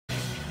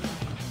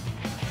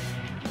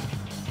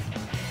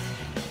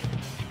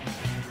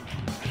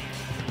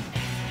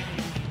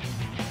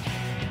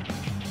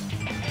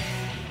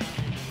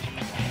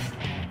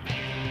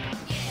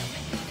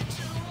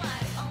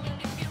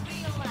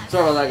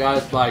Sorry about that,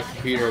 guys. My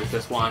computer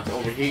just wanted to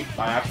overheat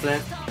by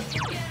accident.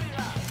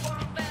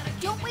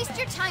 Don't waste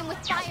your time with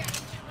fire.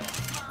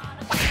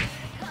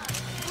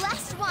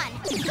 Last one.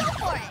 Go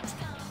for it.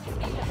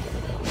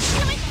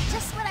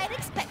 Just what I'd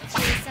expect,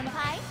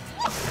 Chie-senpai.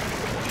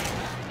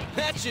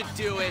 That should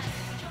do it.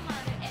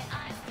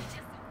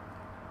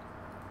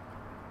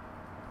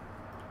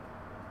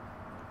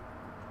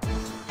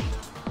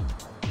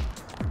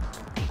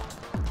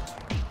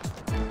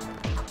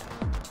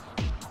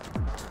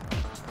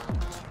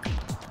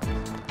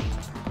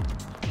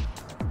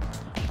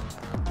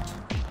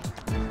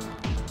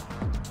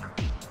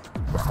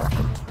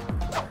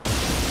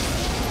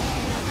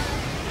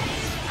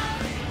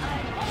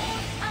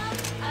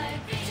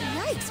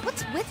 Yikes,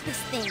 what's with this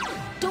thing?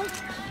 Don't...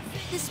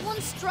 This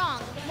one's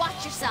strong.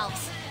 Watch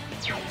yourselves.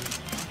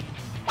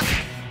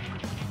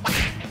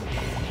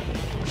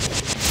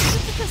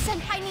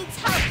 Yukiko-senpai needs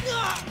help.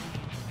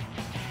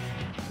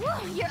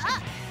 Whoa, you're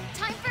up.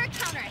 Time for a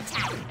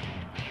counterattack.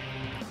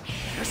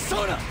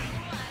 Persona!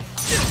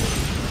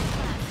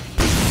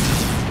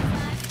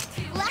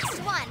 Last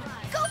one.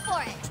 Go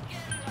for it.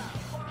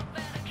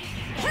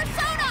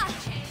 Persona!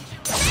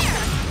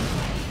 There!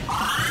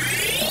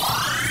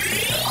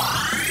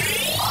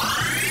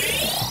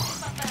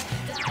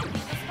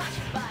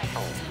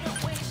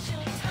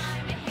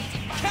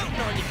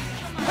 Counting on you!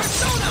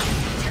 Persona!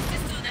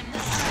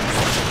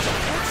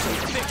 That's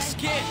some thick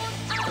skin!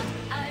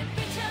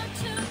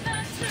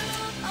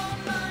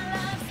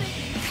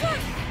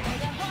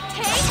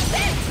 Take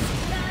this!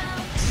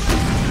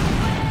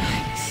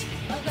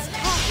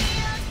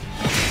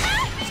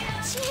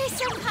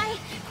 Chie-senpai!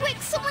 Quick,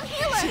 someone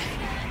heal her!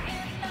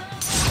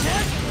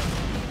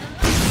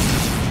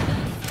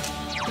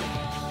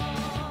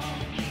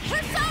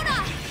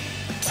 Persona!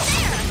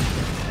 There!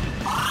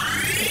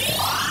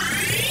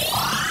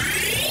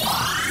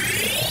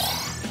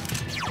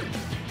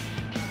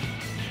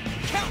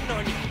 Counting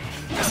on you!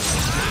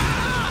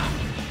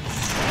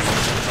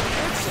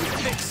 That's some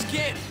thick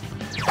skin!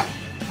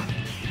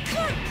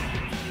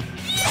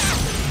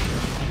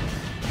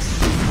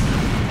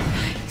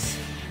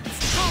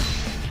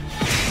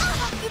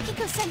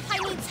 Yukiko-senpai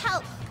needs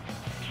help.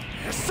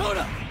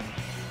 Persona!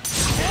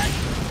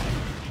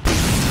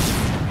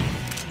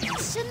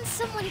 Shouldn't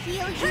someone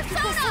heal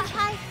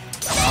Yukiko-senpai?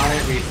 On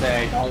it, we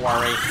say, don't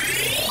worry.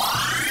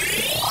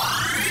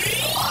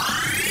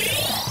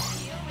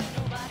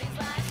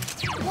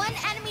 One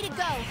enemy to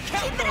go.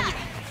 Count Keep it on up.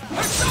 you!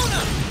 Persona!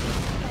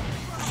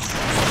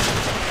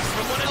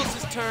 Someone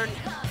else's turn.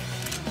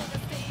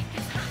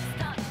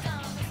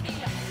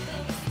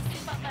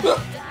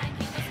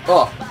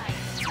 Oh.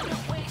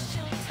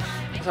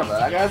 What's up with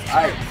that, guys?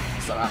 I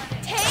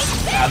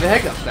Take have the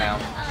hiccups now.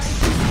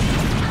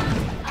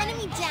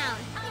 enemy down.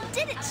 You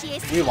did it, Chie.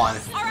 We won.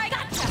 All right,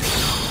 gotcha.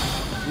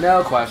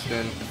 No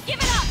question. Give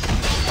it up.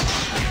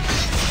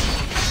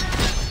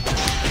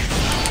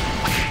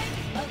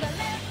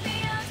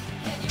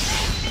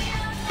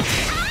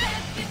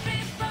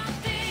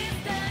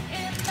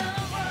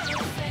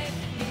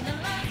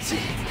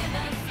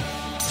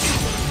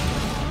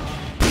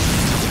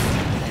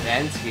 It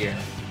ends here.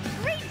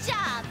 Great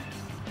job.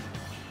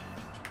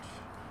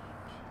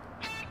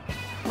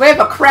 We have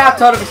a crap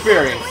ton of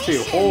experience,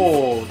 too.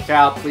 Oh,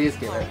 cow, please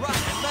give it.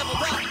 Right,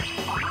 leveled up.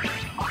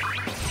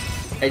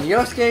 And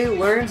Yosuke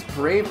learns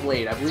Brave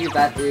Blade. I believe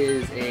that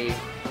is a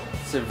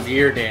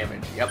severe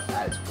damage. Yep,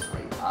 that is great.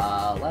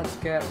 Let's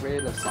get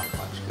rid of Sun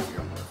Punch because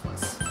you're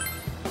worthless.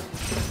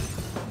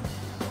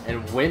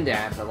 And Wind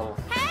Dance at level.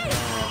 Hey,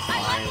 It's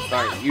fine. It's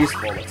not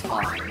useful. It's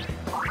fine.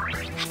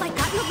 have I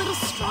gotten a little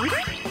stronger?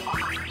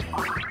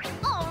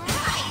 All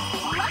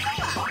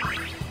right, level up.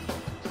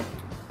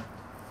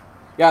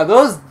 Yeah,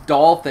 those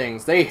doll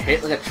things, they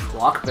hit like a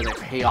truck, but they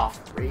pay off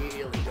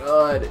really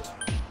good.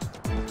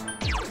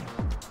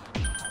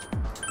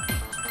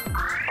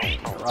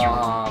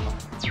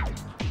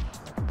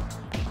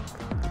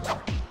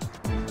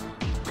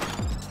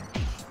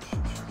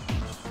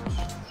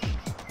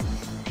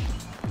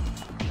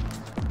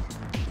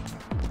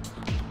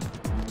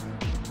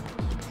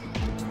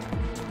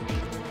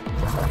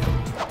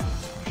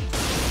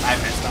 I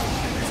messed up.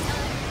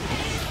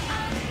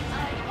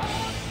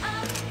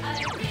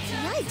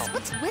 Yikes,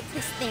 what's with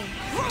this thing?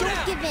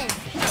 Don't give in.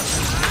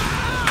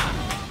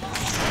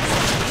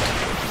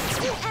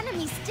 2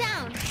 enemies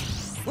down.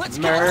 Let's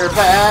go! Murder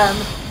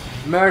them!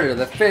 Murder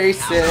the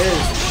faces!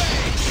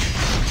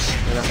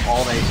 And that's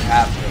all they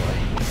have, really.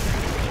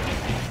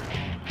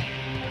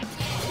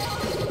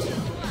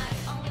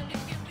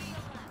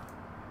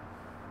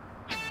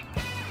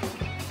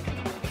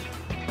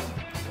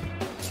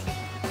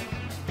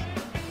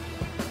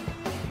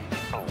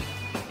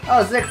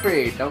 Oh,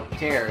 Siegfried! Don't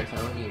care, I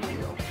don't need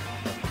you.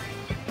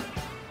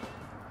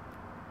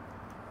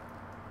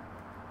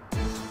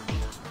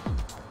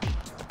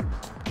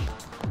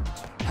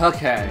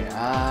 Okay,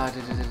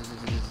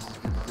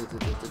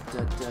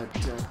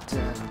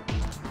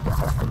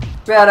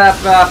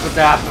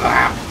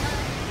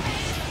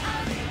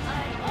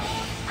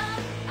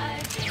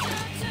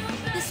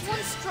 This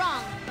one's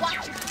strong.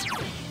 Watch it.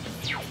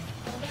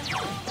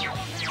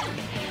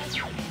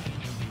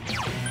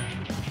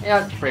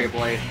 Yeah, Brave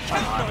Blade. Why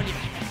Counting not? on you.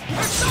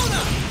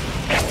 Persona!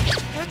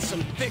 That's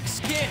some thick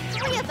skin.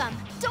 3 of them.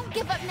 Don't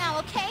give up now,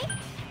 okay?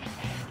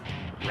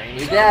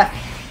 Rainy Death.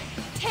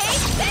 Take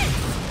this!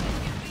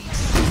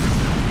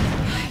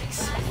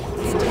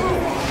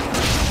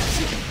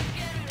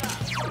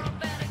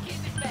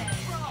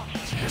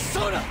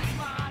 Persona!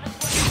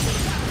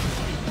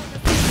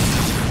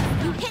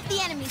 You hit the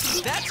enemy's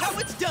weakness. That's how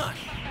it's done.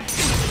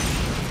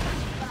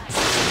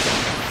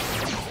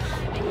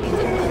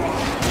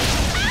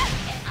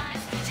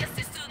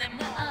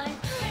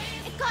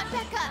 It got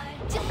back up.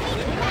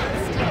 Defeated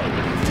fast.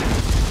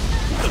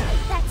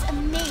 That's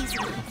amazing,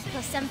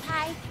 Akiko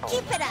Senpai.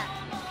 Keep it up.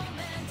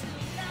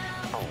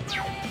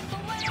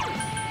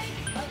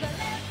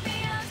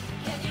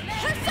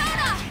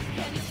 Persona!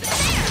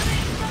 There!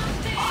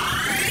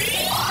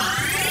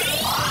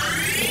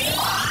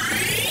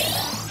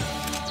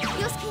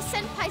 Yosuke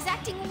Senpai's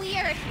acting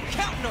weird.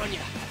 Counting on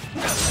you.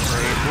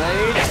 Brave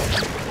Blade.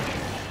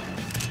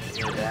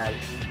 You're dead.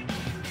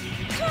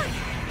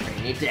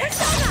 Rainy Death.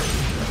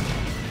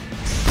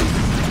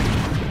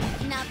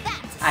 Now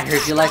that's a I heard you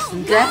start. like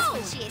some death. No,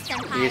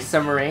 Chie-senpai. Here's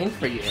some rain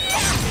for you.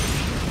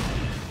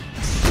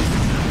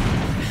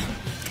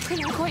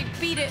 Couldn't quite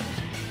beat it.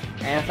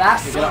 And with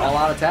that, we get an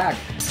all-out attack.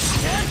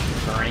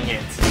 Bring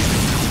it.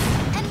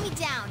 Enemy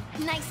down.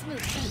 Nice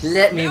move.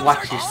 Let me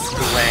watch you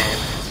scream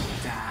as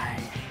you die.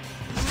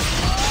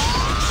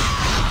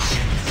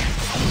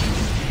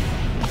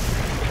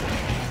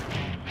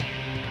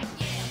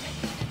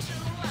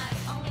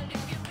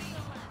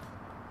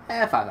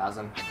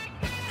 5,000.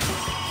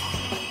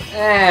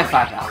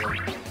 5,000.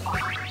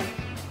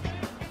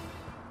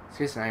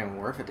 It's not even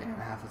worth a damn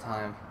half the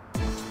time.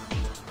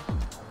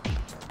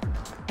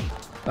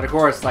 But of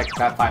course, like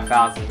that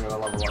 5,000 is gonna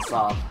level us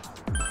up.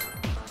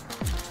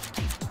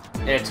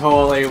 It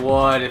totally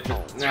would if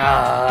it.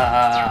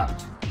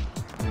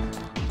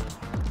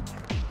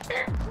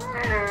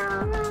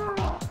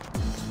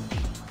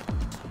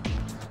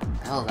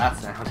 Hell, that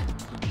sound.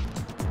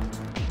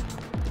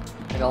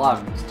 Like a lot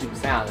of stupid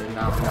sounds, and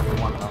not never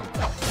one of them.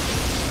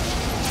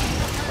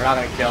 We're not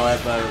gonna kill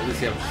it, but at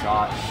least you have a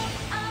shot.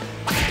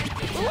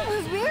 Ooh,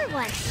 a rare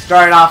one.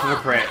 Started off with a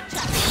crit.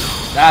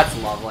 That's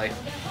lovely.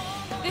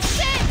 This is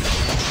it.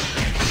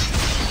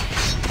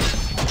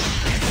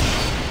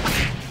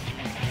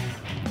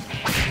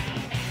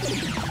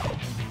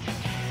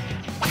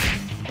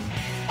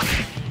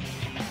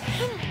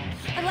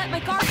 I let my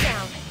guard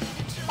down.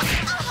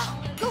 Ah,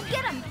 go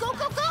get him. Go,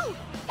 go, go.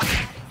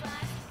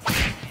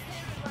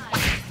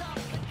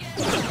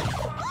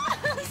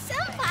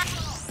 Senpai.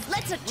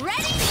 Let's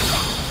ready.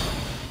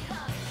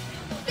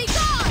 Be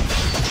gone.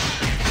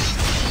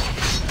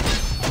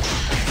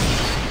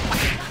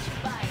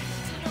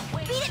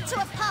 Beat it to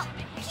a pulp.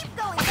 Keep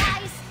going,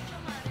 guys.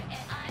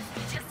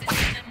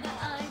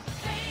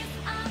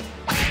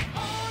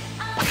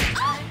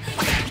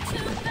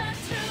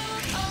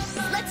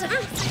 Let's it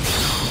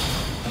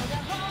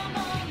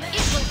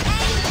will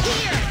end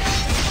here.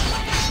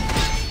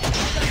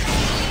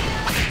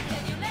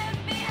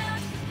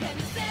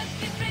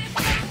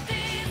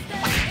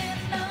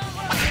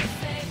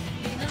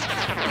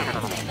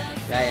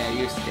 Yeah,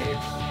 you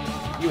escaped.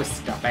 You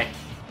escaped.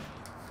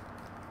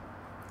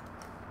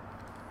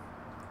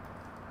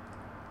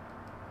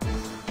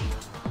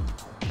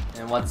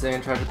 And what's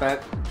in treasure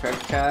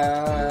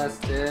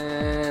chest?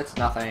 It's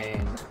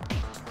nothing.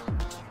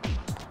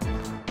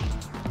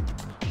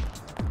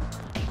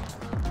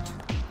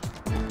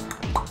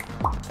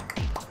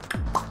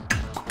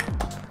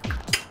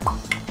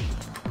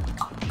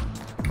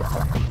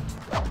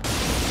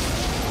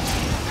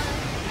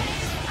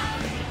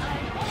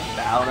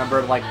 Battle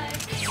number like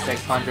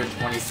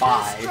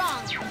 625.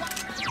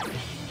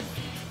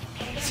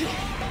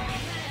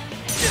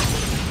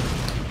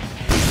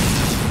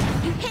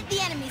 You hit the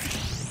enemies.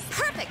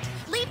 Perfect.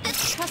 Leave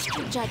this. Trust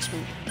your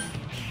judgment.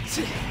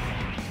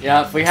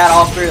 Yeah, if we had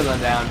all three of them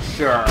down,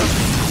 sure.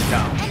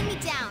 No. Enemy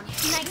down.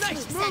 Nice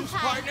move, Moves, Senpai.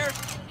 partner.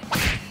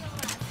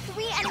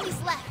 3 enemies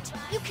left.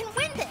 You can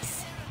win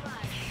this.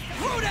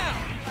 Throw down.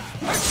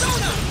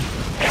 Persona.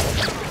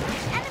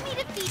 Enemy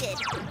defeated.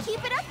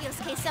 Keep it up,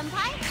 Yosuke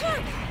Senpai.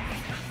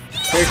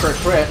 Pay for a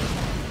crit.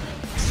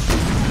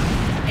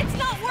 It's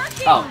not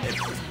working. Oh,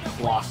 it's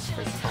lost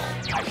physical.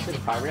 I should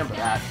have probably remembered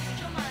that.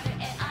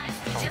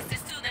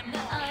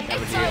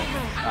 Never It's do.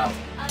 over.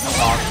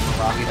 Oh,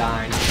 Rocky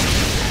dying.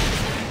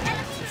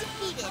 Enemy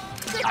defeated.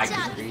 Good I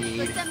job, can read.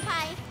 Yosuke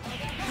Senpai.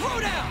 Throw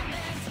down.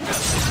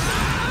 That's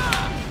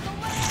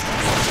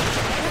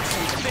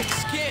some thick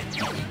skin.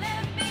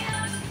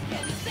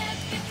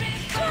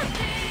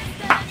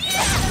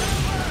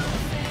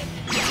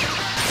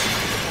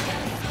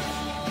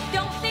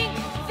 Don't think,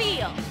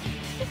 feel.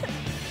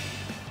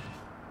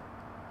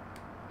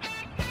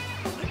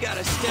 I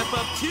gotta step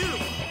up too.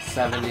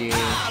 70. 70.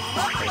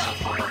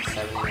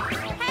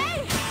 Hey,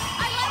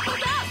 I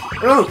leveled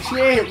up. Oh,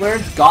 Chie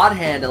learns God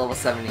Hand at level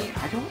 70.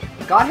 I don't.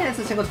 God Hand is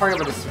a single target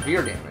with a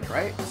severe damage,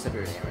 right?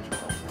 Severe damage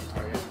with one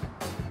target.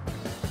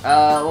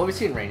 Well, we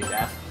seen Rainy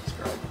Death.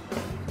 Screw it.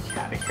 Get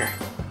out of here.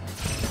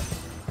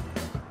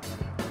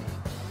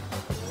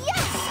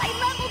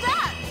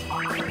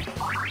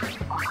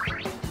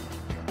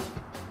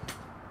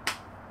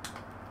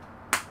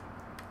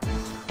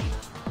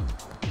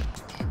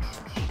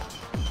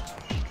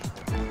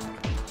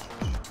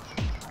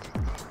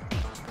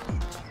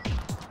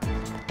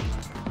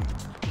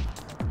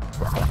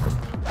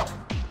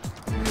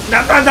 Da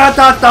da da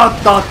da da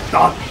da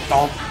da da.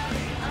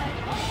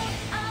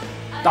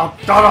 Da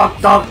da da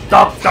da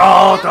da da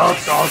da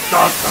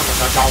da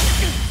da da.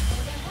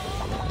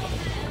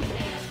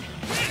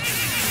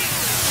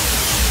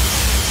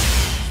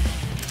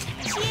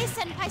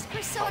 Chie-senpai's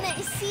persona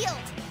is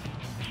sealed.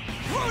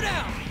 Throw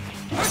down!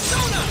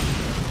 Persona!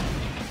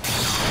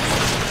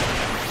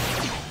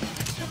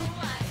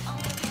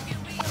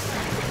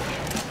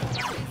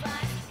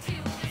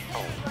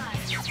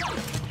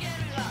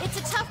 It's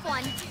a tough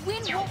one.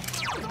 Win 3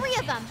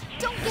 of them.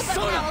 Don't give up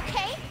now,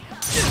 okay?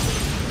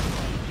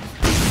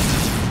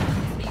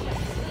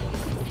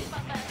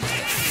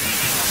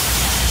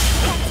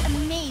 That's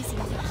amazing,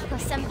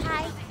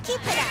 Hiko-senpai.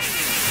 Keep it up.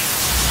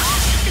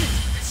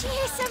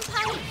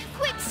 Chie-senpai,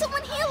 quick,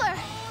 someone heal her.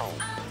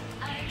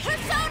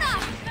 Persona!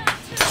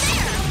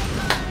 There!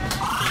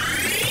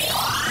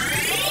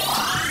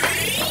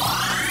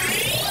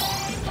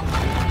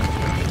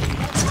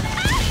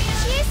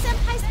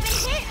 Chie-senpai's been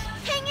hit.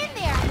 Hang in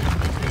there.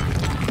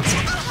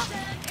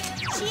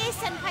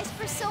 Chie-senpai's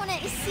persona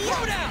is Throw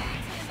sealed. down!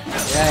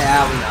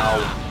 Yeah, we know.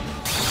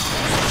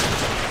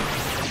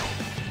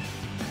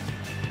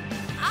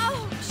 Ow!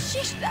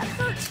 Shish, that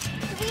hurt.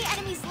 3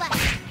 enemies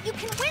left. You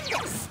can win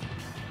this.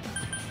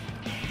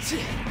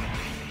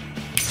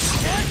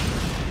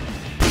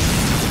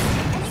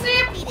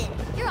 Enemy defeated.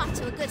 You're off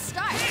to a good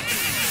start.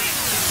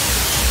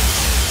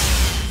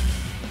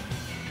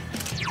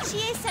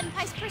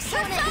 Chie-senpai's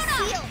persona is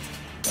sealed.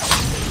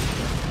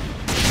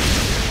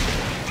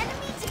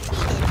 Enemy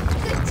defeated.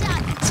 Good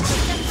job,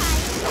 Chie-senpai.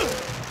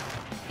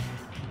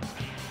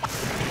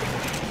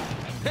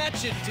 That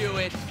should do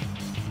it.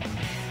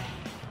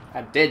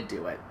 I did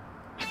do it.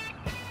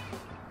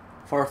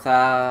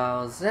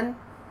 4,000?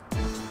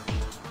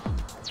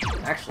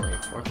 Actually,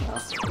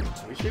 4,000.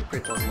 We should be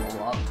pretty close to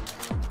level up.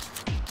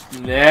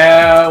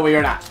 No, we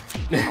are not.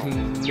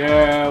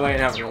 No, we're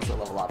never close to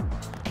level up.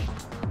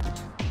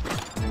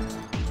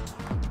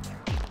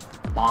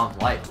 Bomb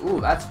light. Ooh,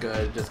 that's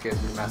good, just in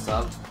case we mess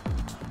up.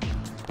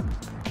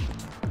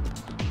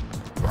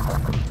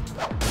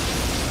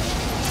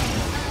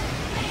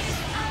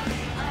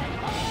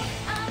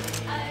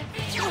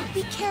 Oh,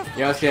 be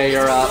careful. Yosuke,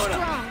 you're up.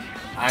 Strong.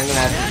 I'm gonna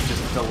have to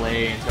just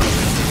delay until we get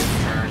his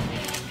turn.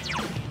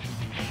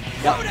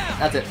 Yep,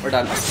 that's it. We're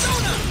done.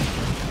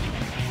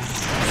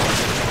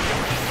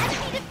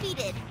 Enemy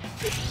defeated.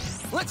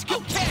 Let's go,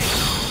 Kenny!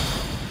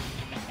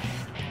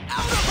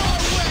 Out of our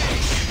way!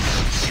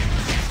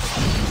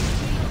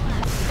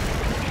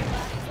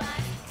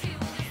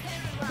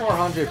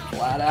 400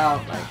 flat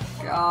out. My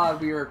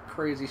God, we are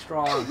crazy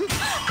strong.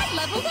 I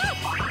leveled up.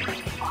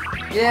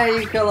 Yeah,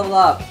 you can level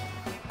up.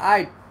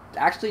 I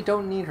actually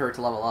don't need her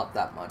to level up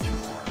that much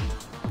more.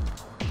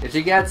 If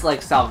she gets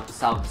like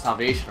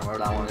salvation or whatever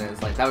that one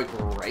is, like that would be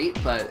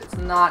great, but it's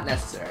not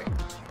necessary.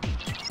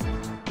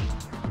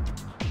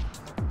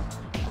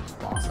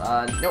 Boss.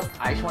 Nope.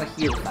 I just want to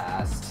heal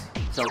fast.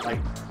 So like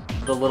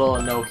the little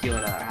or no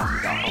healing that has to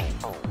be done.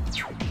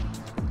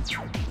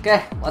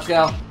 Okay, let's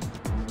go.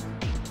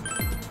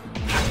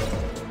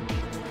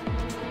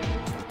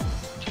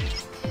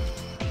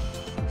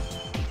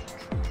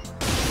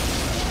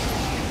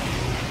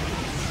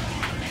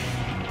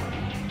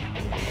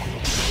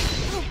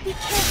 Oh, be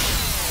careful.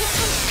 Here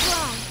comes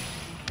strong.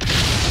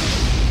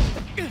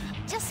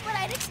 Just what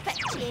I'd expect,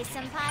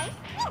 Chie-senpai.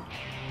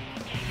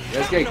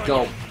 Let's get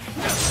go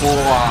full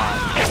on.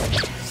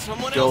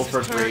 Someone Go else's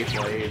for turn. Great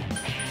Blade.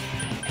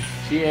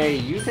 GA,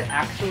 you can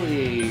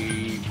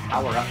actually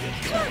power up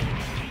this guy.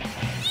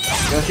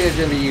 Yoshi's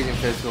gonna be using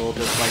physical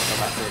just like the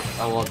rest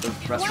of well, the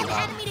rest One of them.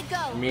 enemy to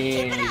go. Me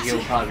Keep and it up.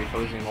 you'll probably be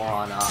focusing more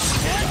on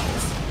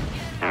spells.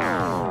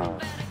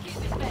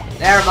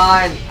 Never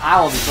mind,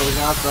 I will be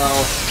focusing on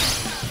spells.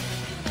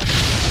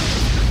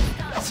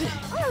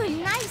 Ooh,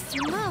 nice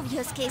move,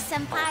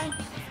 Yosuke-senpai.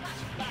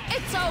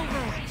 It's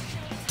over.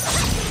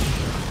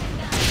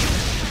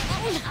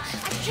 I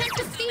can't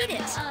defeat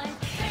it.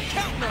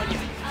 Counting on you.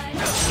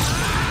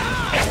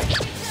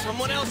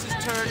 Someone else's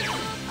turn.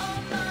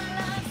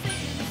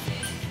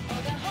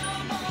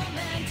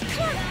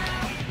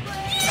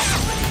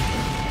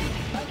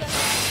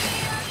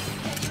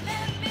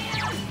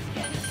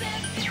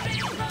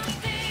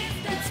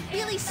 It's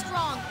really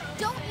strong.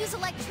 Don't use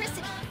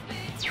electricity.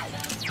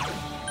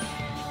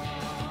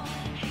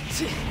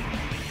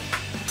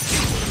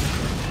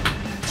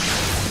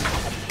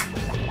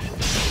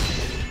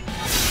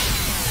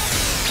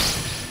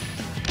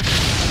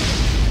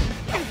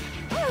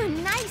 Ooh,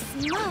 nice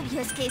move,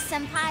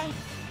 Yosuke-senpai.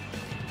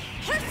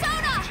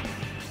 Persona!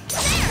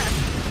 There!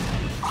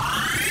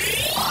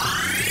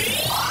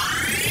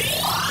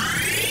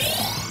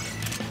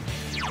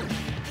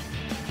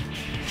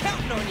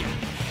 Counting on you.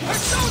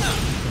 Persona!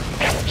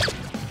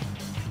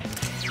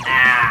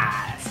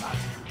 Ah, that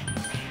sucks.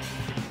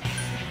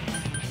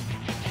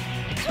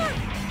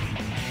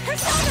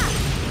 Persona!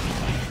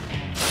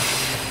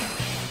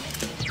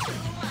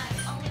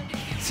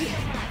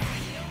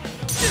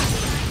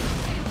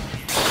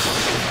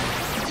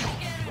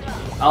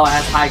 Oh, it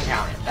has high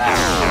count. That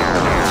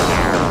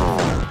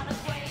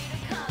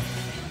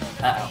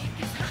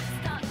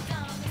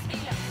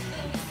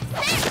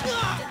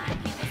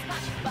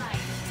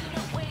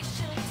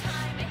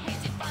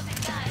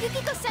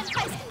Yukiko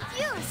Senpai's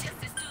confused.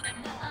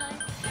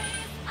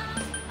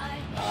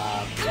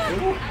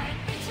 Ooh.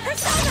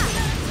 Persona!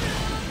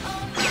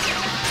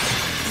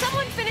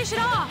 Someone finish it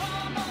off!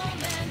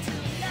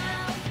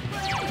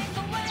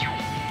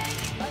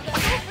 Go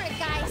for it,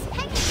 guys.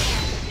 Hang in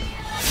there.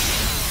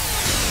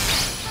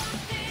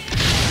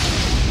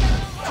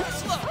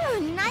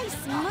 Ooh, nice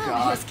move,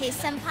 God. Yosuke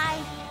Senpai.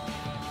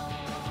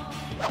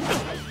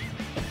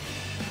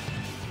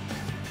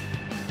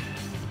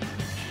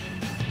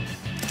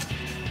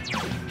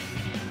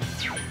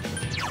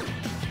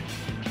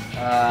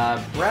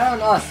 Brown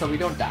us so we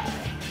don't die.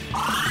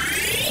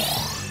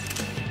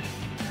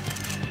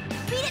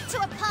 Beat it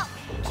to a pulp.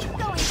 Keep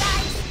going,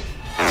 guys.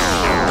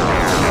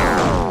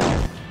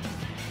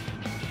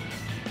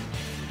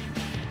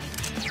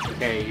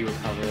 Okay, you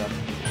recover that.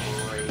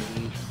 Great.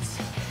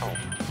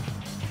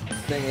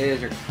 Thing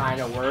is, you're kind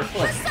of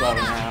worthless though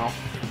now.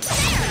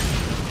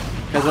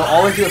 Because they'll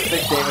always do a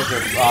thick damage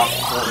or 40.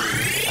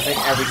 I think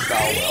every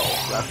spell will.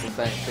 So that's the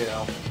thing too.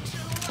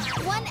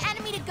 One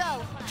enemy to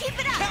go. Keep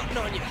it up. Counting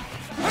on you.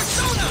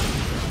 Persona!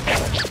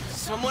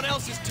 Someone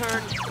else's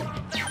turn.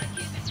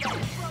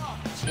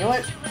 You know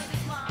what?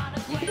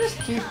 You can just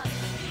keep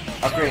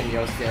upgrading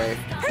Yosuke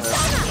to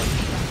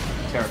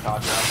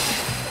Terracotta.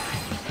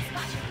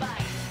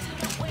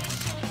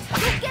 Go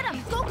get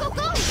him. Go, go,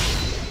 go.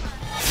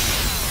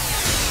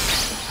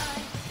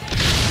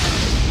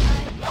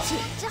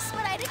 Just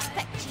what I'd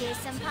expect, GA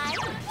Senpai.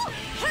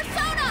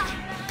 Persona!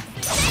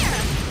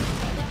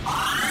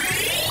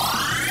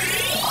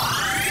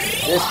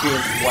 This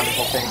means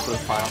wonderful things for the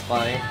final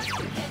fight.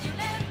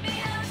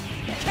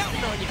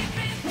 Counting on you.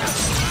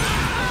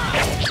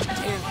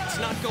 Damn, it's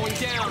not going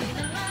down.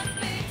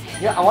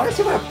 Yeah, I want to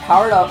see what a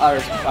powered up or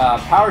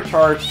power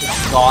charge to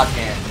God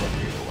Hand would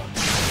do.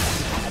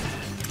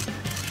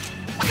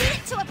 Beat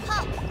it to a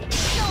pulp.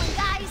 Keep going,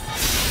 guys.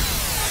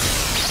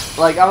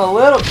 Like, I'm a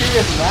little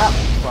curious in that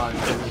front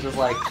because it's just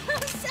like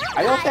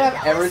I don't think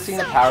I've ever seen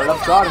a powered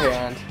up God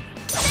Hand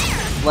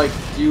like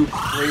do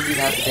crazy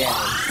amounts of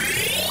damage.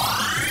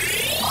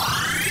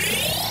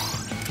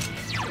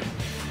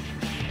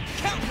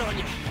 Counting on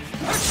you.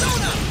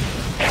 Persona!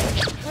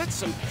 That's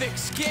some thick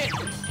skin.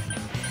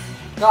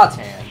 God's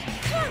Hand.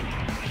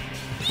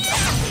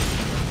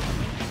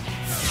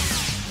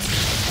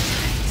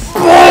 Go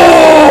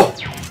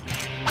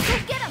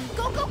get him.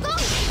 Go, go, go.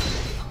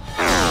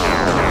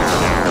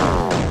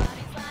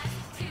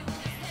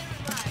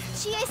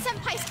 GA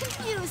Senpai's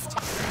confused.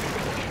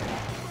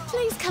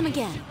 Please come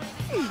again.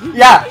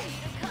 Yeah.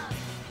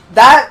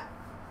 That.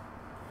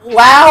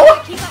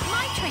 Wow. Keep up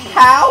my training.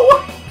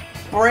 How?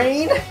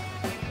 Brain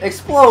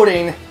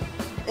exploding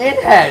in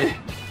head.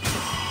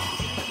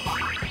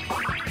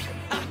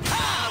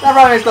 That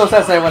probably makes no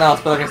sense to anyone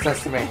else, but it makes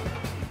sense to me.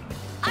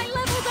 I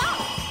leveled up.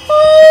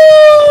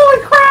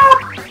 Holy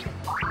crap!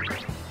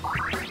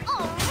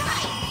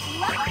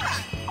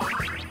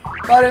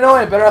 If I didn't know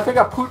any better, I think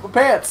I pooped my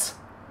pants.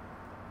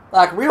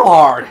 Like, real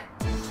hard.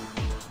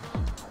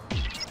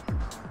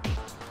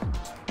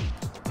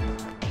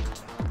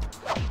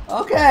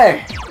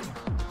 Okay.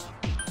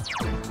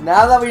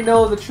 Now that we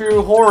know the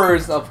true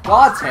horrors of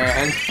God's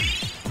Hand,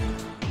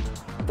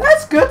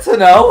 that's good to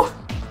know.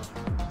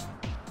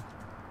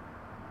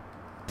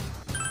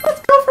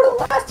 Let's go for the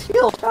last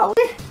heal, shall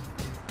we?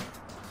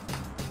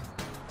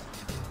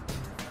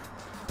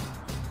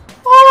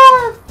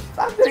 Oh,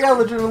 I think I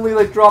legitimately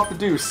like dropped the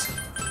deuce.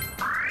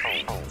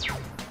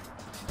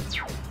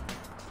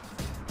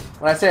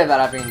 When I say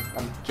that, I mean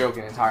I'm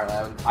joking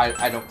entirely.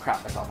 I don't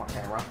crap myself on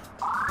camera.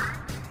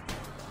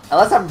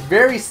 Unless I'm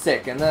very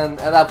sick, and then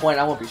at that point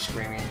I won't be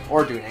screaming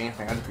or doing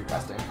anything. I'll just be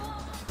resting.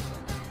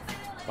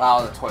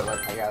 Wow, the toilet,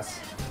 I guess.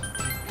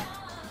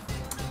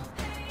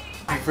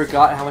 I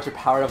forgot how much a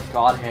powered up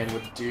God Hand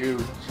would do.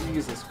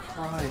 Jesus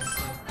Christ.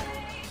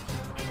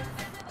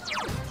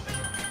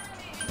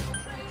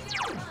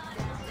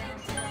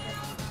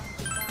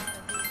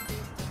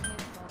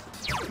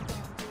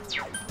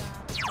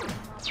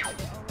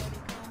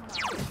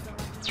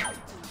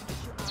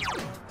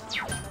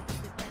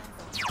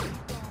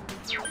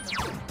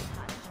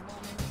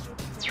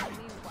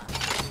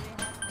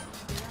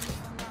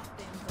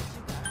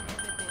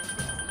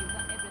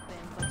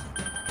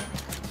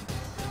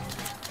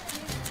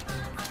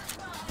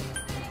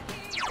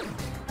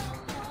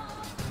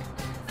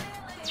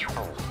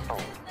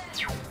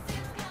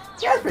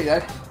 Yeah, that's pretty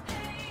good.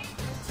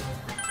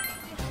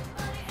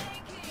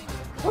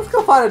 Let's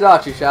go find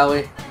Adachi, shall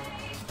we?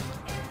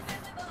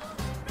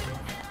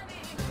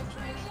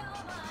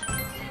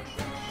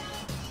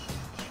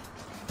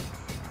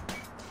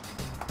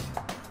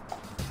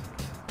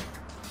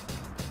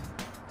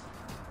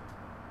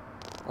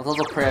 Let's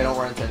also pray I don't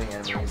run into any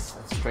enemies.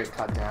 Let's straight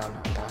cut down.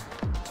 Okay.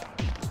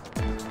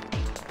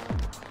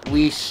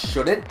 We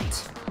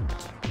shouldn't.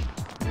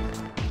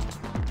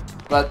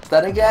 But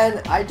then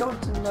again, I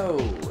don't know.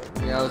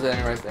 You know, there's an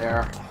enemy right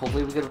there.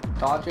 Hopefully we can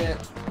dodge it.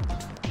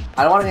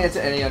 I don't want to get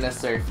into any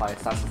unnecessary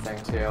fights, that's the thing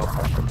too.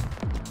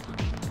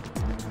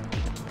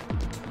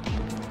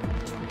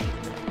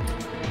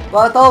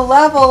 But the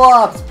level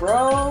ups,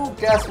 bro!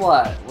 Guess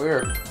what?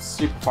 We're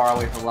super far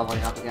away from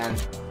leveling up again.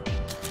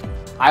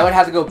 I would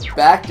have to go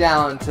back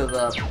down to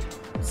the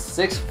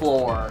 6th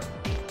floor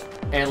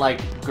and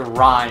like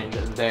grind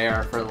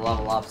there for the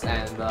level ups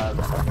and the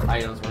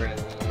items we're gonna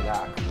need.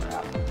 Ah,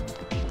 crap.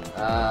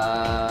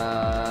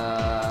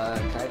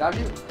 Can I dodge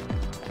you?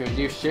 Can we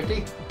do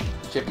shifty?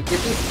 Shifty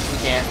kifty? We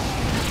can't.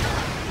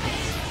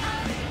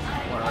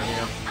 What are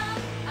you?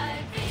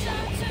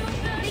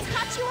 They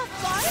caught you off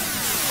guard?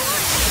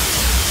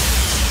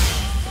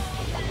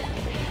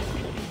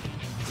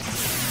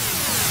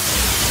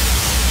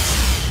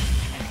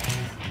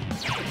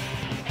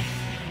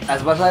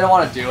 As much as I don't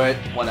want to do it,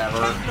 whatever.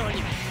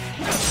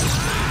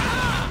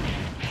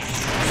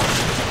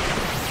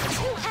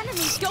 Two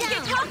enemies Don't get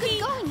down. cocky.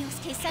 Going,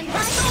 Yosuke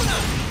Senpai.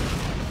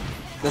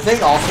 The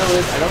thing also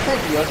is, I don't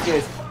think Yosuke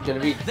is gonna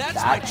be That's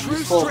my that true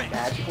useful strength.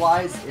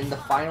 magic-wise in the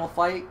final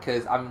fight,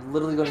 because I'm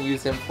literally gonna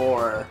use him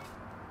for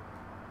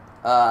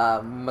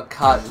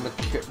Makirakaja,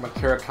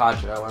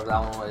 whatever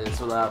that one is,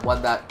 so that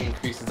one that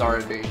increases our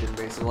evasion,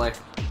 basically.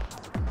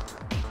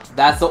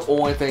 That's the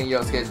only thing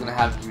Yosuke is gonna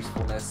have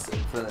usefulness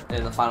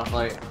in the final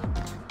fight.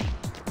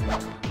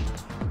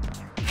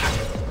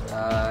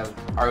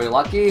 Are we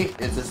lucky?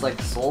 Is this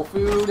like soul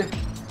food?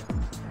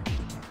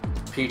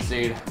 Peach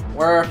seed.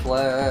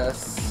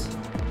 Worthless.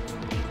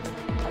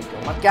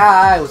 Oh my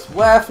god, it was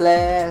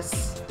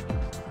worthless.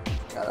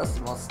 God, that's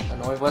the most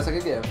annoying voice I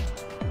could give.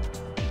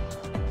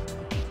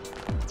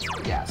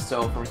 Yeah,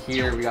 so from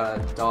here we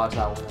gotta dodge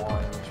that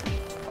one.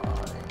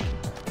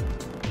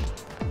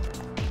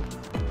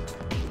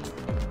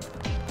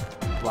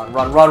 Run,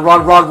 run, run,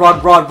 run, run,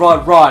 run, run,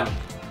 run, run!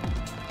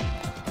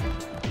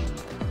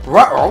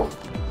 Ruh-oh!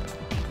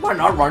 Why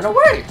not run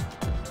away?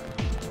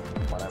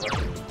 Whatever.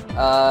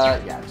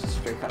 Yeah, just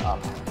straight cut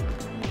up.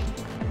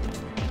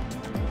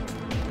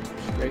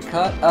 Straight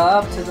cut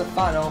up to the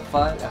final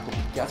fight. I hope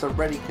you guys are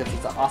ready because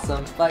it's an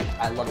awesome fight.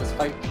 I love this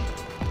fight.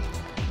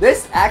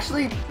 This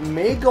actually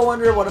may go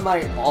under one of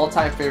my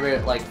all-time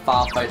favorite like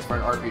final fights for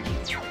an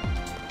RPG.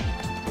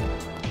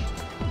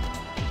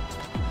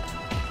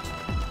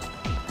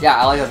 Yeah,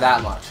 I like it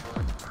that much.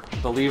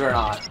 Believe it or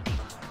not.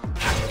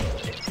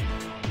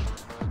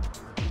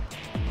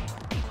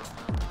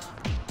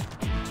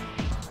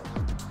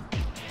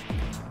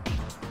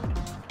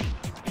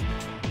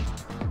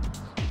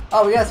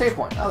 Oh, we got a save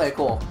point. Okay,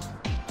 cool.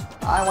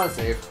 I want to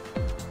save.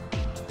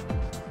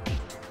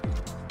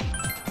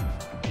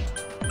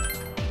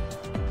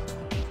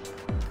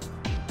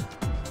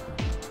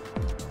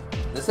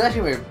 This is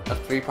actually a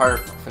 3-part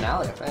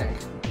finale, I think.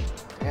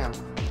 Damn.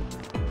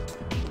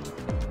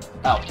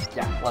 Oh,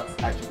 yeah,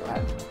 let's actually go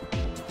ahead.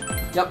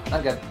 Yep,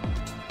 I'm good.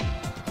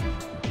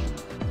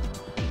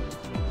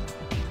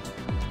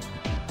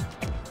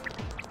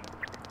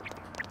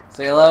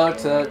 Say hello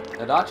to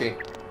Adachi.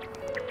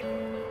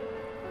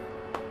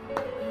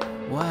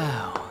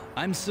 Wow,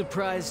 I'm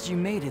surprised you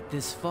made it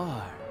this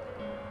far.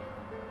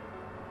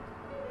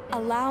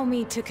 Allow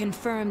me to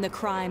confirm the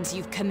crimes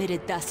you've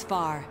committed thus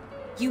far.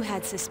 You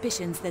had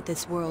suspicions that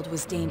this world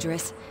was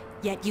dangerous,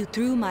 yet you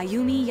threw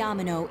Mayumi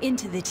Yamano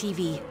into the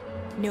TV.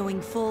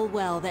 Knowing full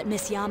well that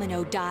Miss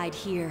Yamano died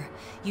here,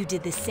 you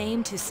did the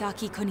same to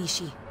Saki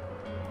Konishi.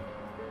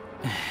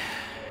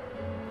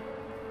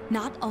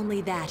 Not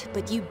only that,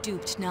 but you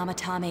duped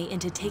Namatame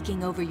into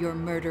taking over your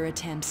murder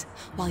attempts,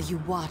 while you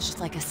watched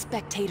like a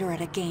spectator at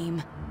a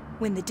game.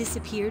 When the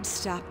disappeared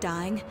stopped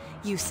dying,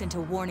 you sent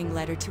a warning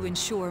letter to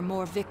ensure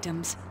more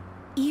victims.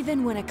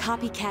 Even when a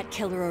copycat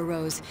killer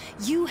arose,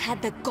 you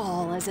had the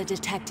gall as a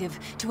detective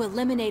to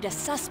eliminate a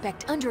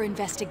suspect under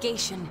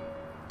investigation.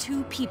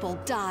 2 people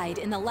died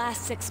in the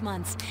last 6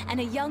 months,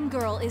 and a young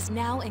girl is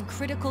now in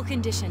critical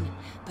condition.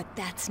 But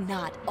that's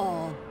not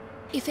all.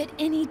 If at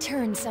any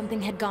turn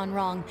something had gone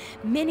wrong,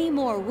 many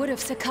more would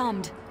have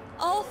succumbed.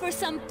 All for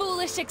some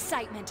foolish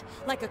excitement,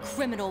 like a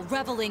criminal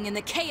reveling in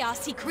the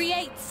chaos he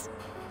creates.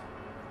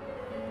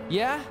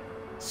 Yeah?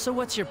 So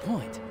what's your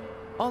point?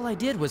 All I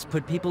did was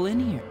put people in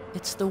here.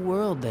 It's the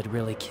world that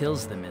really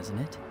kills them, isn't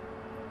it?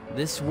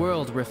 This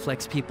world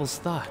reflects people's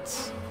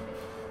thoughts.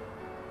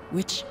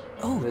 Which,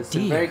 oh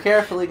Listen dear. very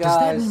carefully, guys. Does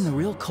that mean the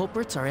real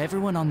culprits are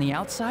everyone on the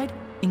outside,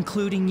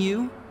 including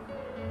you?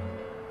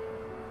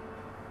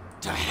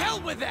 To hell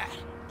with that!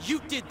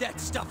 You did that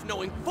stuff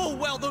knowing full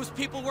well those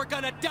people were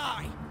gonna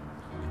die!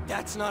 If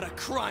that's not a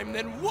crime,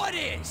 then what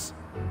is?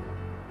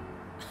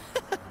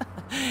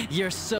 You're so